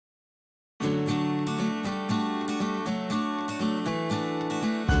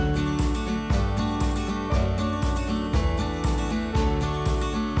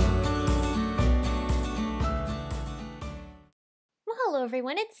Hello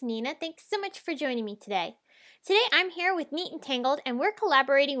everyone, it's Nina. Thanks so much for joining me today. Today I'm here with Neat and Tangled and we're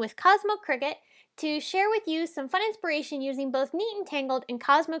collaborating with Cosmo Cricut to share with you some fun inspiration using both Neat and Tangled and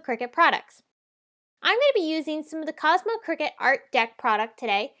Cosmo Cricut products. I'm going to be using some of the Cosmo Cricut Art Deck product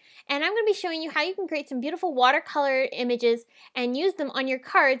today, and I'm going to be showing you how you can create some beautiful watercolor images and use them on your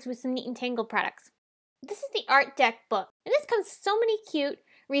cards with some Neat and Tangled products. This is the Art Deck book, and this comes with so many cute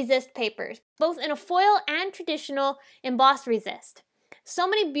resist papers, both in a foil and traditional embossed resist. So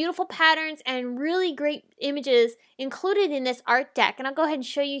many beautiful patterns and really great images included in this art deck, and I'll go ahead and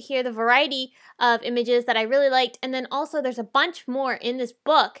show you here the variety of images that I really liked, and then also there's a bunch more in this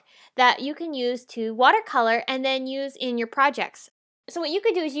book that you can use to watercolor and then use in your projects. So what you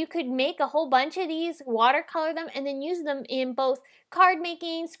could do is you could make a whole bunch of these, watercolor them, and then use them in both card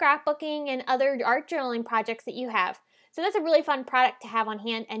making, scrapbooking, and other art journaling projects that you have. So that's a really fun product to have on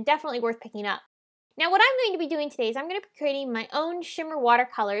hand and definitely worth picking up. Now what I'm going to be doing today is I'm going to be creating my own shimmer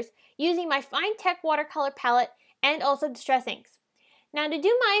watercolors using my Finetec watercolor palette and also distress inks. Now to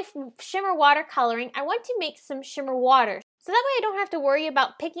do my shimmer watercoloring, I want to make some shimmer water. So that way I don't have to worry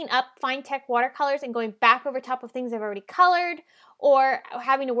about picking up Finetec watercolors and going back over top of things I've already colored, or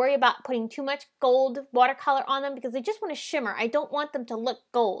having to worry about putting too much gold watercolor on them because I just want to shimmer. I don't want them to look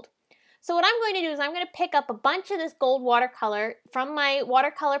gold. So what I'm going to do is I'm going to pick up a bunch of this gold watercolor from my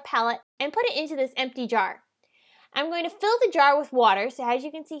watercolor palette and put it into this empty jar. I'm going to fill the jar with water. So as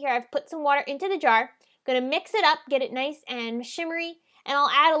you can see here, I've put some water into the jar. I'm going to mix it up, get it nice and shimmery, and I'll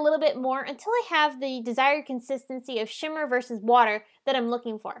add a little bit more until I have the desired consistency of shimmer versus water that I'm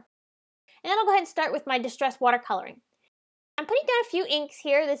looking for. And then I'll go ahead and start with my distress watercoloring. I'm putting down a few inks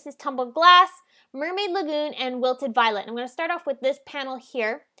here. This is Tumbled Glass, Mermaid Lagoon, and Wilted Violet. I'm going to start off with this panel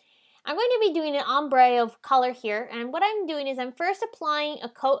here. I'm going to be doing an ombre of color here, and what I'm doing is I'm first applying a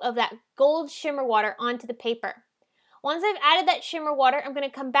coat of that gold shimmer water onto the paper. Once I've added that shimmer water, I'm going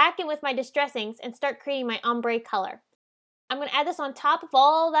to come back in with my distress inks and start creating my ombre color. I'm going to add this on top of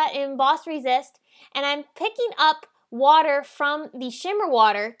all that embossed resist, and I'm picking up water from the shimmer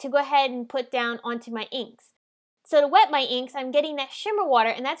water to go ahead and put down onto my inks. So to wet my inks, I'm getting that shimmer water,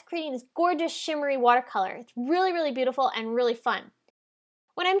 and that's creating this gorgeous shimmery watercolor. It's really, really beautiful and really fun.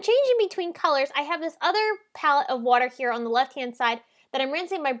 When I'm changing between colors, I have this other palette of water here on the left-hand side that I'm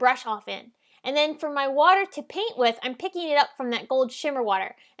rinsing my brush off in. And then for my water to paint with, I'm picking it up from that gold shimmer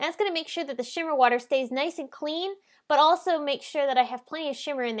water. And that's going to make sure that the shimmer water stays nice and clean, but also make sure that I have plenty of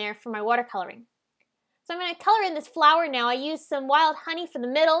shimmer in there for my watercoloring. So I'm going to color in this flower now. I used some wild honey for the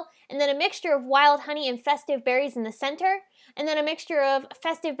middle, and then a mixture of wild honey and festive berries in the center, and then a mixture of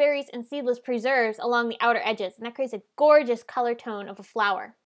festive berries and seedless preserves along the outer edges, and that creates a gorgeous color tone of a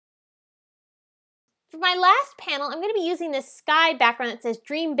flower. For my last panel, I'm going to be using this sky background that says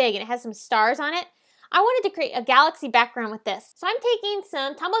Dream Big, and it has some stars on it. I wanted to create a galaxy background with this. So I'm taking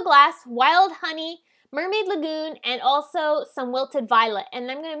some Tumbled Glass, Wild Honey, Mermaid Lagoon, and also some Wilted Violet, and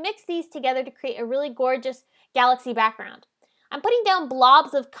I'm going to mix these together to create a really gorgeous galaxy background. I'm putting down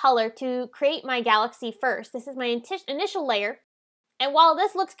blobs of color to create my galaxy first. This is my initial layer, and while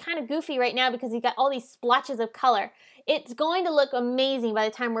this looks kind of goofy right now because you've got all these splotches of color, it's going to look amazing by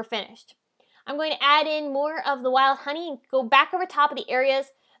the time we're finished. I'm going to add in more of the wild honey and go back over top of the areas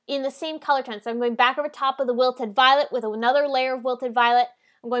in the same color tone. So I'm going back over top of the Wilted Violet with another layer of Wilted Violet.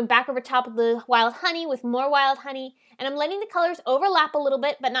 I'm going back over top of the wild honey with more wild honey, and I'm letting the colors overlap a little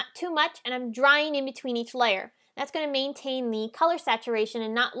bit, but not too much, and I'm drying in between each layer. That's going to maintain the color saturation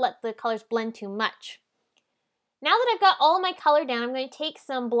and not let the colors blend too much. Now that I've got all my color down, I'm going to take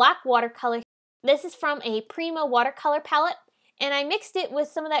some black watercolor. This is from a Prima watercolor palette, and I mixed it with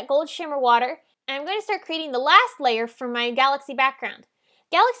some of that gold shimmer water, and I'm going to start creating the last layer for my galaxy background.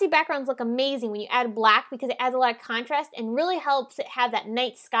 Galaxy backgrounds look amazing when you add black because it adds a lot of contrast and really helps it have that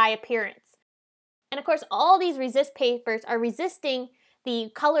night sky appearance. And of course, all these resist papers are resisting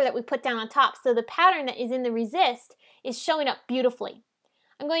the color that we put down on top, so the pattern that is in the resist is showing up beautifully.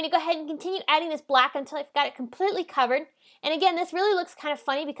 I'm going to go ahead and continue adding this black until I've got it completely covered. And again, this really looks kind of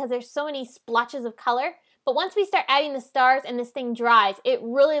funny because there's so many splotches of color, but once we start adding the stars and this thing dries, it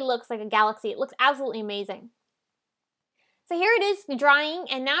really looks like a galaxy. It looks absolutely amazing. So here it is drying,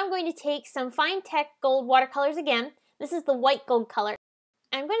 and now I'm going to take some Finetec Gold Watercolors again. This is the white gold color.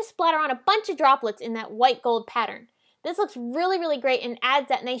 I'm going to splatter on a bunch of droplets in that white gold pattern. This looks really, really great and adds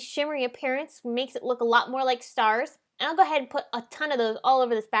that nice shimmery appearance, makes it look a lot more like stars. And I'll go ahead and put a ton of those all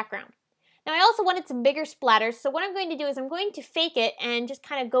over this background. Now I also wanted some bigger splatters, so what I'm going to do is I'm going to fake it and just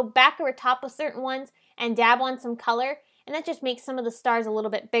kind of go back over top of certain ones and dab on some color, and that just makes some of the stars a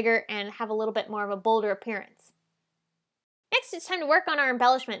little bit bigger and have a little bit more of a bolder appearance. Next, it's time to work on our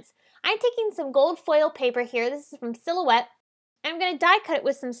embellishments. I'm taking some gold foil paper here. This is from Silhouette. And I'm going to die cut it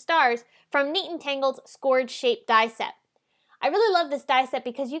with some stars from Neat and Tangled's Scored Shape die set. I really love this die set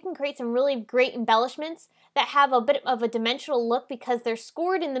because you can create some really great embellishments that have a bit of a dimensional look because they're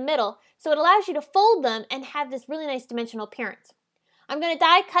scored in the middle, so it allows you to fold them and have this really nice dimensional appearance. I'm going to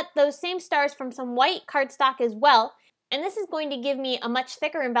die cut those same stars from some white cardstock as well, and this is going to give me a much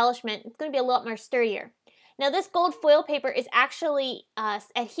thicker embellishment. It's going to be a lot more sturdier. Now this gold foil paper is actually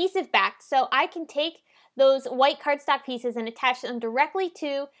adhesive backed, so I can take those white cardstock pieces and attach them directly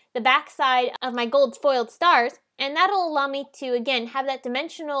to the back side of my gold foiled stars, and that'll allow me to again have that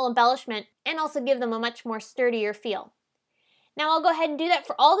dimensional embellishment and also give them a much more sturdier feel. Now I'll go ahead and do that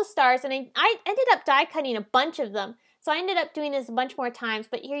for all the stars, and I ended up die cutting a bunch of them, so I ended up doing this a bunch more times,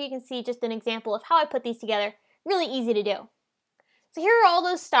 but here you can see just an example of how I put these together. Really easy to do. So here are all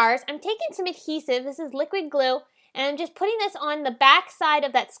those stars. I'm taking some adhesive, this is liquid glue, and I'm just putting this on the back side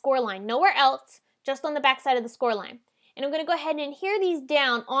of that score line, nowhere else, just on the back side of the score line. And I'm going to go ahead and adhere these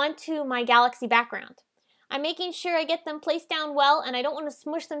down onto my galaxy background. I'm making sure I get them placed down well, and I don't want to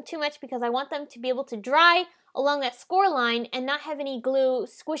smush them too much because I want them to be able to dry along that score line and not have any glue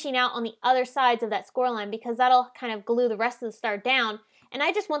squishing out on the other sides of that score line because that'll kind of glue the rest of the star down, and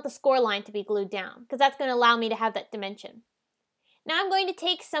I just want the score line to be glued down because that's going to allow me to have that dimension. Now I'm going to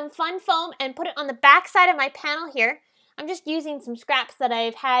take some fun foam and put it on the back side of my panel here. I'm just using some scraps that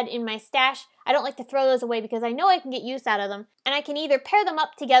I've had in my stash. I don't like to throw those away because I know I can get use out of them, and I can either pair them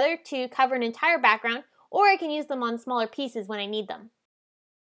up together to cover an entire background, or I can use them on smaller pieces when I need them.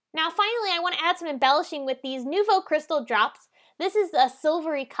 Now finally, I want to add some embellishing with these Nouveau crystal drops. This is a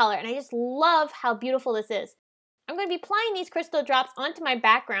silvery color, and I just love how beautiful this is. I'm going to be applying these crystal drops onto my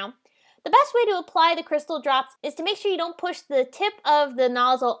background. The best way to apply the crystal drops is to make sure you don't push the tip of the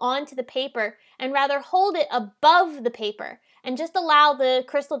nozzle onto the paper and rather hold it above the paper and just allow the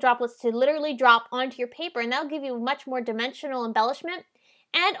crystal droplets to literally drop onto your paper, and that'll give you much more dimensional embellishment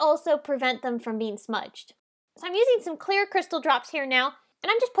and also prevent them from being smudged. So I'm using some clear crystal drops here now,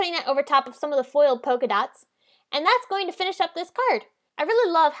 and I'm just putting that over top of some of the foiled polka dots, and that's going to finish up this card. I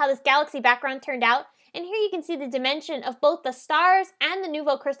really love how this galaxy background turned out, and here you can see the dimension of both the stars and the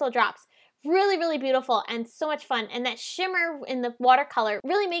Nouveau crystal drops. Really, really beautiful and so much fun, and that shimmer in the watercolor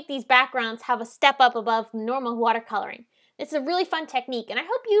really make these backgrounds have a step up above normal watercoloring. It's a really fun technique, and I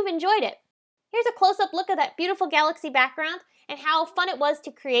hope you've enjoyed it. Here's a close-up look at that beautiful galaxy background and how fun it was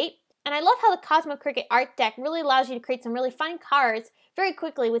to create. And I love how the Cosmo Cricut art deck really allows you to create some really fun cards very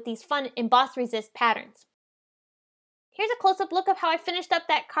quickly with these fun emboss resist patterns. Here's a close-up look of how I finished up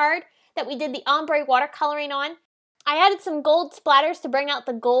that card that we did the ombre watercoloring on. I added some gold splatters to bring out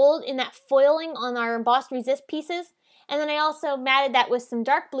the gold in that foiling on our embossed resist pieces. And then I also matted that with some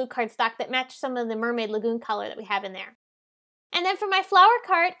dark blue cardstock that matched some of the Mermaid Lagoon color that we have in there. And then for my flower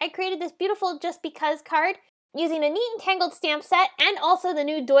card, I created this beautiful Just Because card using a Neat and Tangled stamp set and also the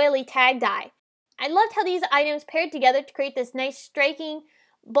new doily tag die. I loved how these items paired together to create this nice striking,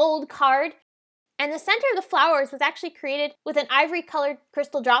 bold card. And the center of the flowers was actually created with an ivory colored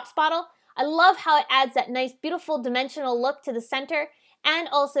crystal drops bottle. I love how it adds that nice, beautiful dimensional look to the center and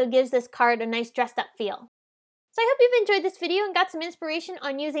also gives this card a nice dressed up feel. So I hope you've enjoyed this video and got some inspiration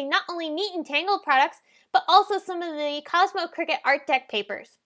on using not only Neat and Tangled products, but also some of the Cosmo Cricut art deck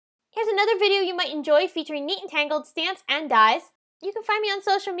papers. Here's another video you might enjoy featuring Neat and Tangled stamps and dies. You can find me on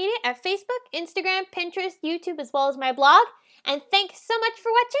social media at Facebook, Instagram, Pinterest, YouTube, as well as my blog. And thanks so much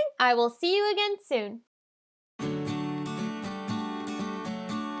for watching. I will see you again soon.